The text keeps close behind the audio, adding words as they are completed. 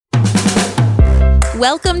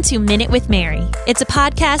Welcome to Minute with Mary. It's a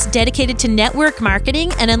podcast dedicated to network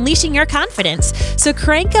marketing and unleashing your confidence. So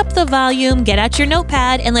crank up the volume, get out your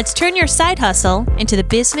notepad, and let's turn your side hustle into the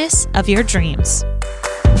business of your dreams.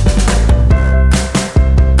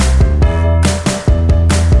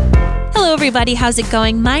 Hello, everybody. How's it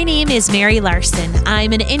going? My name is Mary Larson.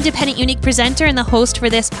 I'm an independent, unique presenter and the host for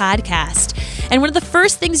this podcast. And one of the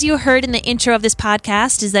first things you heard in the intro of this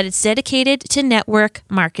podcast is that it's dedicated to network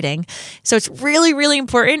marketing. So it's really, really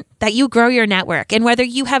important that you grow your network. And whether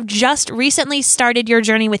you have just recently started your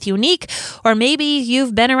journey with Younique, or maybe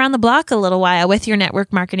you've been around the block a little while with your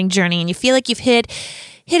network marketing journey and you feel like you've hit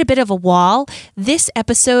a bit of a wall, this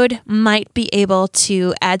episode might be able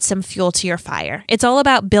to add some fuel to your fire. It's all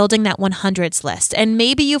about building that 100s list. And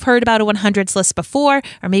maybe you've heard about a 100s list before,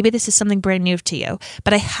 or maybe this is something brand new to you.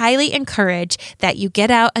 But I highly encourage that you get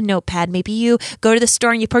out a notepad. Maybe you go to the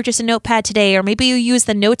store and you purchase a notepad today, or maybe you use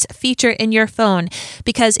the notes feature in your phone.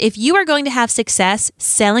 Because if you are going to have success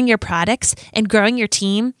selling your products and growing your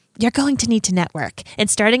team, you're going to need to network. And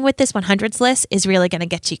starting with this 100s list is really going to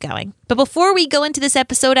get you going. But before we go into this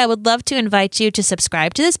episode, I would love to invite you to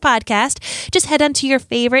subscribe to this podcast. Just head onto your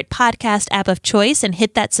favorite podcast app of choice and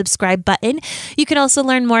hit that subscribe button. You can also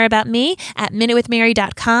learn more about me at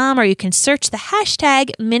minutewithmary.com, or you can search the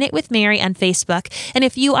hashtag Minute with Mary on Facebook. And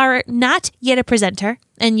if you are not yet a presenter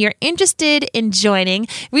and you're interested in joining,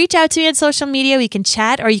 reach out to me on social media. We can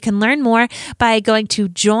chat, or you can learn more by going to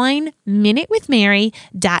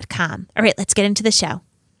joinminutewithmary.com. All right, let's get into the show.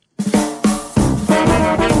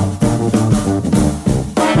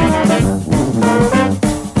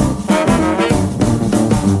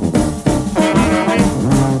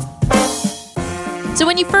 So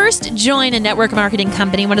when you first join a network marketing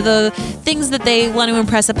company, one of the things that they want to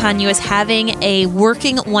impress upon you is having a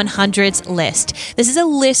working 100s list. This is a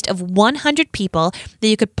list of 100 people that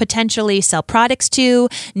you could potentially sell products to,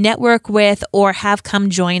 network with, or have come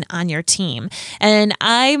join on your team. And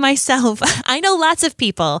I myself, I know lots of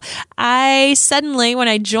people. I suddenly, when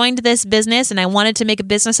I joined this business and I wanted to make a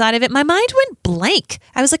business out of it, my mind went blank.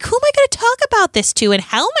 I was like, who am I going to talk about this to? And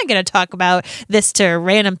how am I going to talk about this to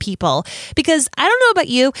random people? Because I don't know about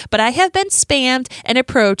you, but I have been spammed and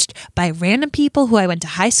approached by random people who I went to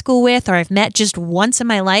high school with, or I've met just once in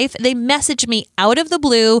my life. They message me out of the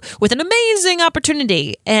blue with an amazing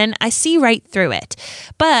opportunity, and I see right through it.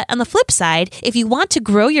 But on the flip side, if you want to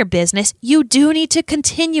grow your business, you do need to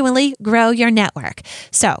continually grow your network.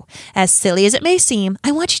 So, as silly as it may seem,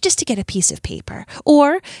 I want you just to get a piece of paper,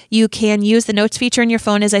 or you can use the notes feature in your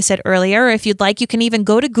phone, as I said earlier, or if you'd like, you can even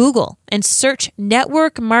go to Google and search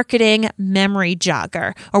network marketing memory jogger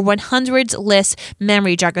or 100s list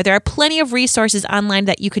memory jogger. There are plenty of resources online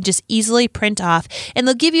that you could just easily print off, and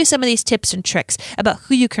they'll give you some of these tips and tricks about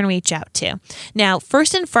who you can reach out to. Now,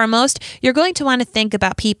 first and foremost, you're going to want to think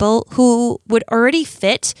about people who would already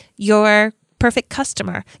fit your perfect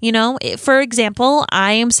customer. You know, for example,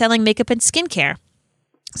 I am selling makeup and skincare.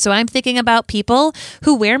 So I'm thinking about people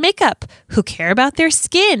who wear makeup, who care about their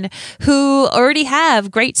skin, who already have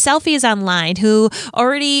great selfies online, who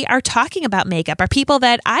already are talking about makeup, are people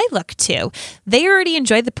that I look to. They already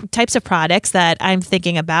enjoy the types of products that I'm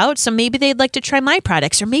thinking about, so maybe they'd like to try my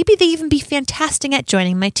products, or maybe they even be fantastic at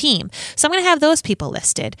joining my team. So I'm going to have those people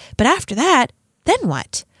listed. But after that, then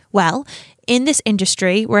what? Well, in this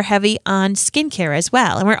industry, we're heavy on skincare as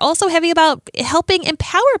well. And we're also heavy about helping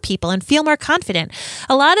empower people and feel more confident.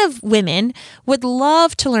 A lot of women would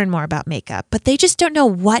love to learn more about makeup, but they just don't know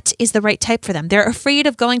what is the right type for them. They're afraid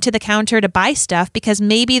of going to the counter to buy stuff because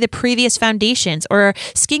maybe the previous foundations or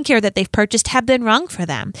skincare that they've purchased have been wrong for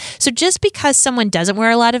them. So just because someone doesn't wear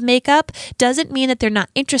a lot of makeup doesn't mean that they're not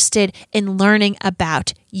interested in learning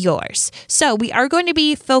about yours. So we are going to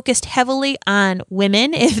be focused heavily on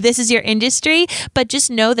women if this is your industry, but just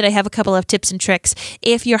know that I have a couple of tips and tricks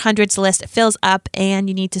if your 100s list fills up and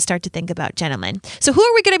you need to start to think about gentlemen. So who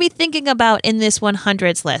are we going to be thinking about in this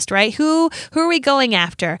 100s list, right? Who are we going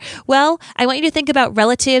after? Well, I want you to think about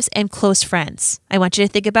relatives and close friends. I want you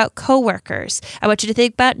to think about coworkers. I want you to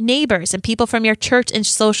think about neighbors and people from your church and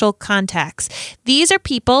social contacts. These are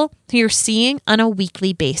people who you're seeing on a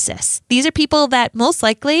weekly basis. These are people that most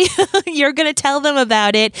likely you're going to tell them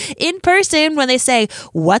about it in person when they say,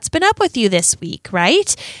 what's been up with you this week,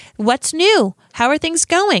 right? What's new? How are things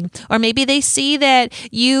going? Or maybe they see that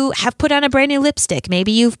you have put on a brand new lipstick.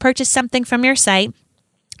 Maybe you've purchased something from your site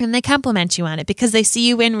and they compliment you on it because they see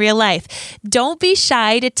you in real life. Don't be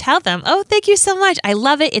shy to tell them, oh, thank you so much. I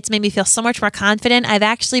love it. It's made me feel so much more confident. I've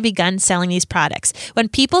actually begun selling these products. When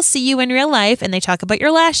people see you in real life and they talk about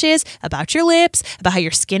your lashes, about your lips, about how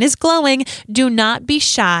your skin is glowing, do not be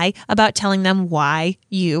shy about telling them why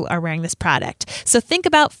you are wearing this product. So think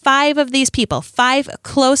about 5 of these people, 5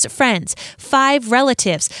 close friends, 5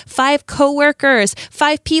 relatives, 5 coworkers,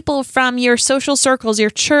 5 people from your social circles, your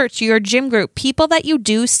church, your gym group, people that you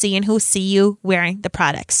do see and who see you wearing the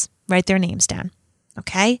products. Write their names down.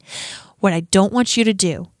 Okay? What I don't want you to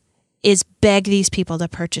do is beg these people to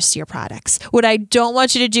purchase your products. What I don't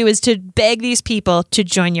want you to do is to beg these people to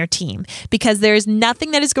join your team, because there is nothing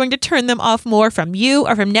that is going to turn them off more from you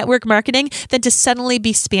or from network marketing than to suddenly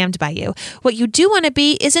be spammed by you. What you do want to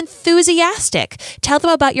be is enthusiastic. Tell them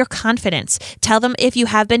about your confidence. Tell them, if you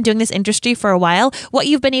have been doing this industry for a while, what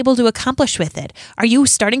you've been able to accomplish with it. Are you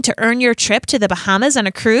starting to earn your trip to the Bahamas on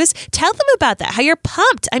a cruise? Tell them about that, how you're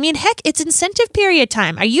pumped. I mean, heck, it's incentive period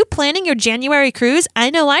time. Are you planning your January cruise? I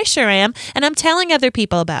know I sure am. And I'm telling other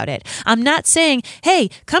people about it. I'm not saying, hey,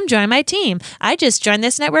 come join my team. I just joined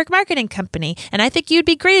this network marketing company and I think you'd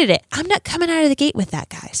be great at it. I'm not coming out of the gate with that,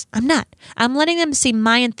 guys. I'm not. I'm letting them see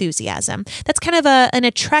my enthusiasm. That's kind of an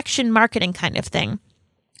attraction marketing kind of thing.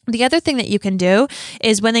 The other thing that you can do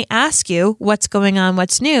is when they ask you what's going on,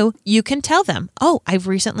 what's new, you can tell them, oh, I've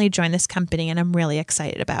recently joined this company and I'm really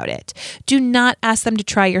excited about it. Do not ask them to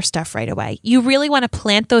try your stuff right away. You really want to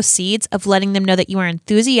plant those seeds of letting them know that you are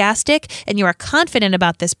enthusiastic and you are confident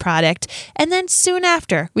about this product. And then soon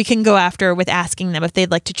after, we can go after with asking them if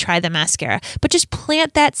they'd like to try the mascara. But just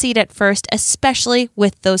plant that seed at first, especially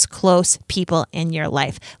with those close people in your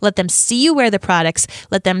life. Let them see you wear the products.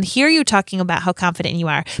 Let them hear you talking about how confident you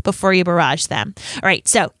are before you barrage them. All right,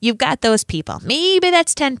 so you've got those people. Maybe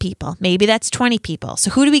that's 10 people. Maybe that's 20 people. So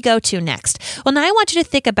who do we go to next? Well, now I want you to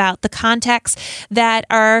think about the contacts that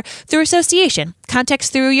are through association. Contacts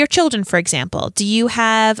through your children, for example. Do you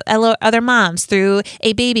have other moms through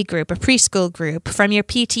a baby group, a preschool group, from your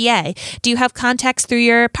PTA? Do you have contacts through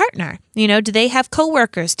your partner? You know, do they have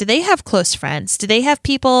coworkers? Do they have close friends? Do they have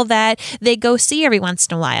people that they go see every once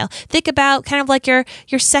in a while? Think about kind of like your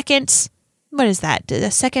second... What is that?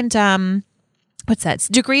 The second, what's that?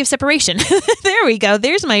 Degree of separation. There we go.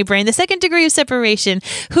 There's my brain. The second degree of separation.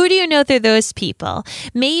 Who do you know through those people?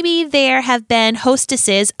 Maybe there have been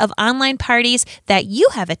hostesses of online parties that you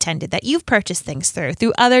have attended, that you've purchased things through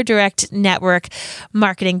other direct network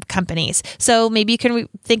marketing companies. So maybe you can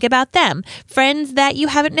think about them. Friends that you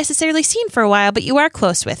haven't necessarily seen for a while, but you are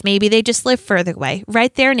close with. Maybe they just live further away.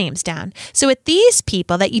 Write their names down. So with these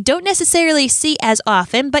people that you don't necessarily see as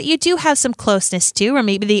often, but you do have some closeness to, or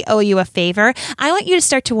maybe they owe you a favor, I want you to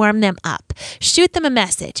start to warm them up. Shoot them a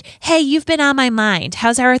message. Hey, you've been on my mind.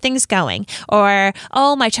 How are things going? Or,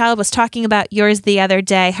 oh, my child was talking about yours the other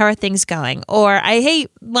day. How are things going? Or,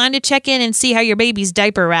 wanted to check in and see how your baby's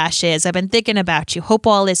diaper rash is. I've been thinking about you. Hope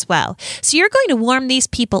all is well. So you're going to warm these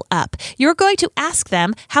people up. You're going to ask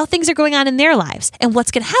them how things are going on in their lives. And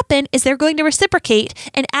what's going to happen is they're going to reciprocate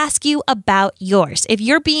and ask you about yours. If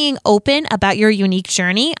you're being open about your unique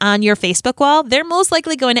journey on your Facebook wall, they're most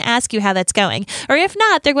likely going to ask you how that's going. Or if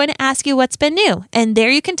not, they're going to ask you what's been new. And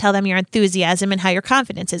there you can tell them your enthusiasm and how your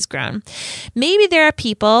confidence has grown. Maybe there are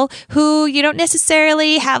people who you don't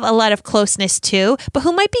necessarily have a lot of closeness to, but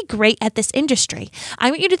who might be great at this industry.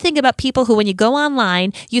 I want you to think about people who, when you go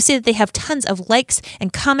online, you see that they have tons of likes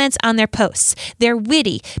and comments on their posts. They're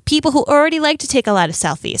witty. People who already like to take a lot of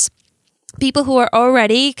selfies. People who are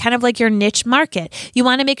already kind of like your niche market. You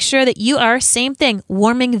want to make sure that you are, same thing,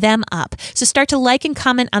 warming them up. So start to like and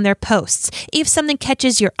comment on their posts. If something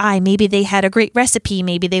catches your eye, maybe they had a great recipe,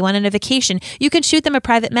 maybe they went on a vacation, you can shoot them a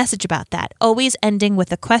private message about that, always ending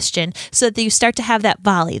with a question so that you start to have that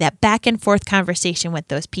volley, that back and forth conversation with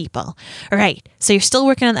those people. All right, so you're still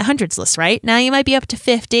working on the hundreds list, right? Now you might be up to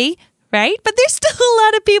 50. Right? But there's still a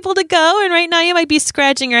lot of people to go. And right now you might be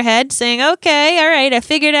scratching your head saying, okay, all right, I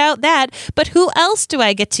figured out that. But who else do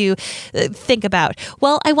I get to think about?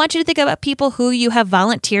 Well, I want you to think about people who you have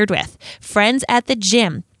volunteered with. Friends at the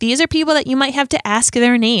gym. These are people that you might have to ask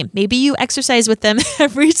their name. Maybe you exercise with them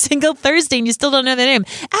every single Thursday and you still don't know their name.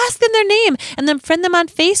 Ask them their name and then friend them on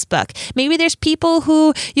Facebook. Maybe there's people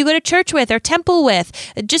who you go to church with or temple with.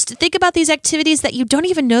 Just think about these activities that you don't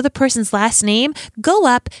even know the person's last name. Go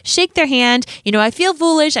up, shake their hand. You know, I feel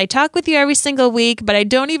foolish. I talk with you every single week, but I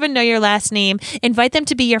don't even know your last name. Invite them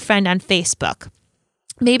to be your friend on Facebook.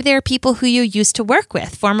 Maybe there are people who you used to work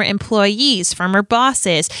with, former employees, former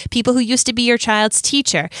bosses, people who used to be your child's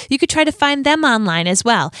teacher. You could try to find them online as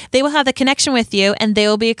well. They will have the connection with you and they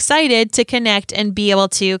will be excited to connect and be able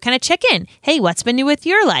to kind of check in. Hey, what's been new with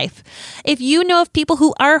your life? If you know of people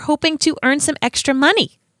who are hoping to earn some extra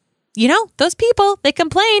money, those people, they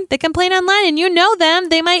complain online and you know them.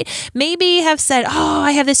 They might maybe have said,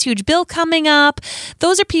 I have this huge bill coming up.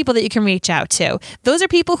 Those are people that you can reach out to. Those are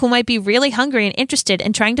people who might be really hungry and interested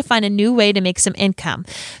in trying to find a new way to make some income.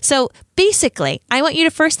 So basically, I want you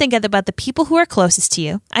to first think about the people who are closest to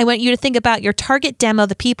you. I want you to think about your target demo,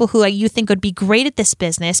 the people who you think would be great at this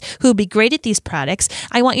business, who would be great at these products.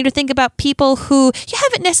 I want you to think about people who you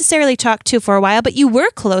haven't necessarily talked to for a while, but you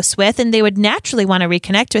were close with and they would naturally want to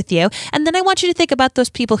reconnect with you. And then I want you to think about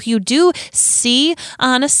those people who you do see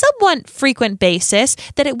on a somewhat frequent basis,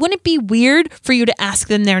 that it wouldn't be weird for you to ask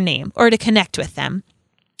them their name or to connect with them.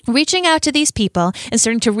 Reaching out to these people and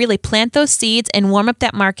starting to really plant those seeds and warm up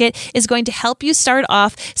that market is going to help you start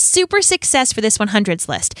off super success for this 100s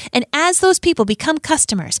list. And as those people become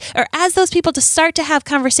customers, or as those people to start to have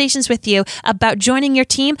conversations with you about joining your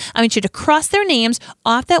team, I want you to cross their names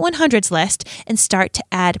off that 100s list and start to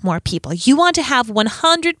add more people. You want to have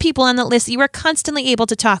 100 people on that list that you are constantly able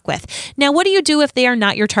to talk with. Now, what do you do if they are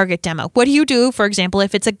not your target demo? What do you do, for example,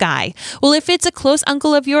 if it's a guy? Well, if it's a close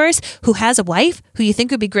uncle of yours who has a wife who you think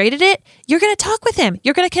would be great at it, you're going to talk with him.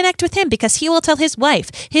 You're going to connect with him because he will tell his wife,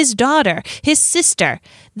 his daughter, his sister.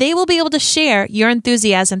 They will be able to share your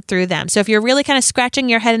enthusiasm through them. So if you're really kind of scratching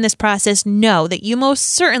your head in this process, know that you most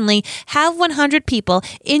certainly have 100 people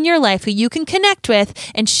in your life who you can connect with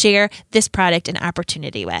and share this product and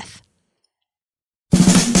opportunity with.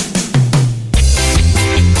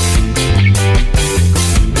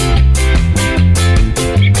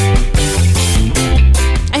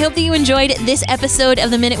 I hope that you enjoyed this episode of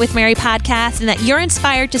the Minute with Mary podcast and that you're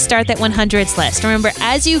inspired to start that 100s list. Remember,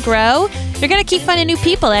 as you grow, you're going to keep finding new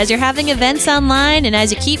people. As you're having events online and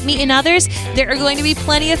as you keep meeting others, there are going to be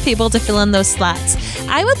plenty of people to fill in those slots.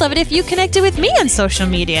 I would love it if you connected with me on social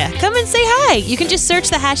media. Come and say hi. You can just search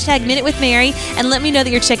the hashtag Minute with Mary and let me know that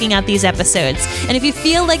you're checking out these episodes. And if you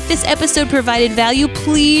feel like this episode provided value,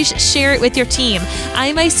 please share it with your team.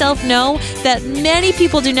 I myself know that many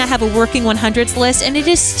people do not have a working 100s list, and it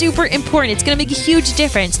is super important. It's going to make a huge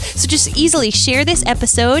difference. So just easily share this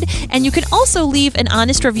episode, and you can also leave an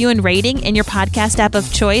honest review and rating in your podcast app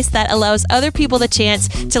of choice that allows other people the chance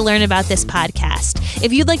to learn about this podcast.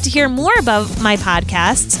 If you'd like to hear more about my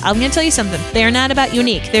podcasts, I'm going to tell you something. They are not about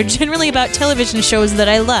Unique. They're generally about television shows that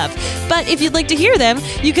I love. But if you'd like to hear them,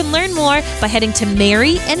 you can learn more by heading to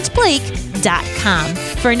maryandblake.com.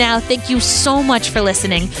 For now, thank you so much for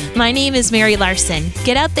listening. My name is Mary Larson.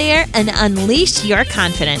 Get out there and unleash your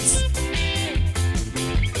confidence.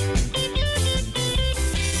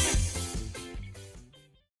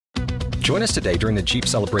 Join us today during the Jeep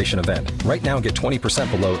Celebration event. Right now, get 20%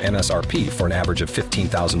 below MSRP for an average of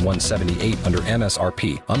 $15,178 under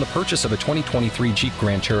MSRP on the purchase of a 2023 Jeep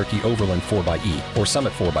Grand Cherokee Overland 4xE or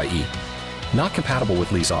Summit 4xE. Not compatible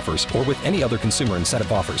with lease offers or with any other consumer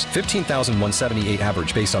incentive offers. $15,178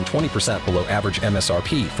 average based on 20% below average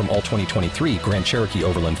MSRP from all 2023 Grand Cherokee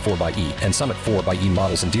Overland 4xE and Summit 4xE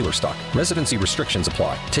models in dealer stock. Residency restrictions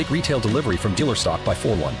apply. Take retail delivery from dealer stock by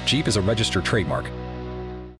 4/1. Jeep is a registered trademark.